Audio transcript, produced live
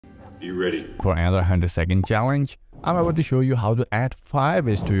Be ready for another 100-second challenge. I'm about to show you how to add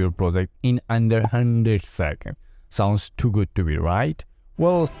Firebase to your project in under 100 seconds. Sounds too good to be right?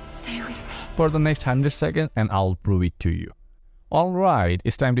 Well, stay with me for the next 100 seconds and I'll prove it to you. Alright,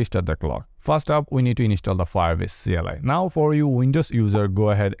 it's time to start the clock. First up, we need to install the Firebase CLI. Now for you Windows user, go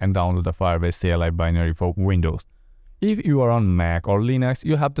ahead and download the Firebase CLI binary for Windows. If you are on Mac or Linux,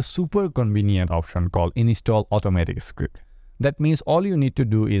 you have the super convenient option called Install Automatic Script. That means all you need to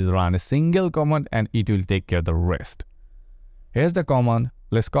do is run a single command and it will take care of the rest. Here's the command.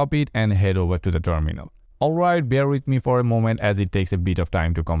 Let's copy it and head over to the terminal. Alright, bear with me for a moment as it takes a bit of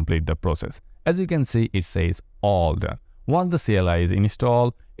time to complete the process. As you can see, it says all done. Once the CLI is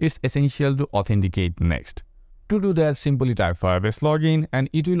installed, it's essential to authenticate next. To do that, simply type Firebase login and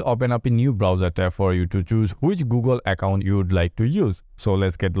it will open up a new browser tab for you to choose which Google account you would like to use. So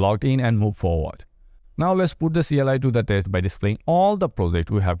let's get logged in and move forward. Now let's put the CLI to the test by displaying all the projects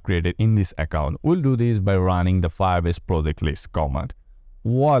we have created in this account. We'll do this by running the Firebase project list command.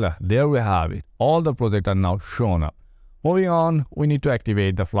 Voila, there we have it. All the projects are now shown up. Moving on, we need to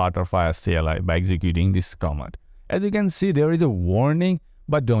activate the Flutter CLI by executing this command. As you can see, there is a warning,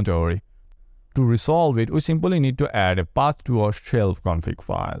 but don't worry. To resolve it, we simply need to add a path to our shell config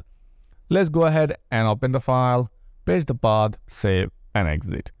file. Let's go ahead and open the file, paste the path, save and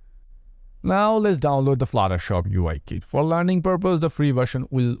exit. Now let's download the FlutterShop UI Kit. For learning purpose, the free version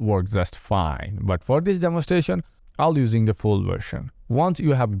will work just fine. But for this demonstration, I'll using the full version. Once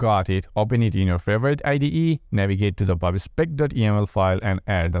you have got it, open it in your favorite IDE, navigate to the pubspec.yml file and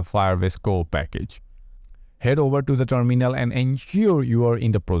add the Firebase core package. Head over to the terminal and ensure you are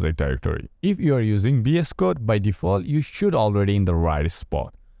in the project directory. If you are using VS Code, by default, you should already in the right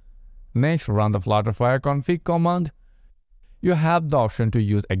spot. Next, run the flutterfire config command. You have the option to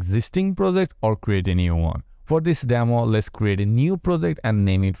use existing project or create a new one. For this demo, let's create a new project and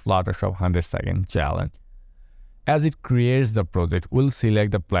name it FlutterShop 100-second challenge. As it creates the project, we'll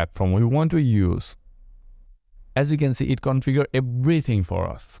select the platform we want to use. As you can see, it configures everything for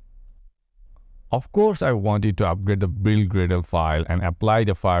us. Of course, I wanted to upgrade the build Gradle file and apply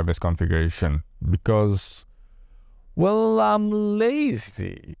the Firebase configuration because, well, I'm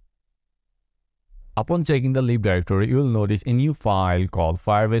lazy. Upon checking the lib directory, you will notice a new file called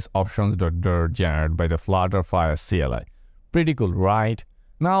Firebase options.dir generated by the Flutter CLI. Pretty cool, right?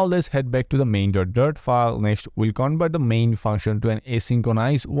 Now let's head back to the main.dirt file. Next, we'll convert the main function to an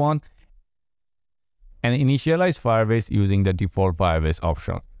asynchronous one and initialize Firebase using the default Firebase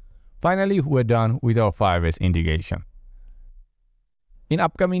option. Finally, we're done with our Firebase integration. In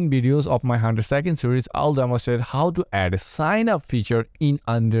upcoming videos of my 100-second series, I'll demonstrate how to add a sign-up feature in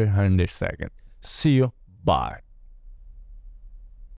under 100 seconds. See you. Bye.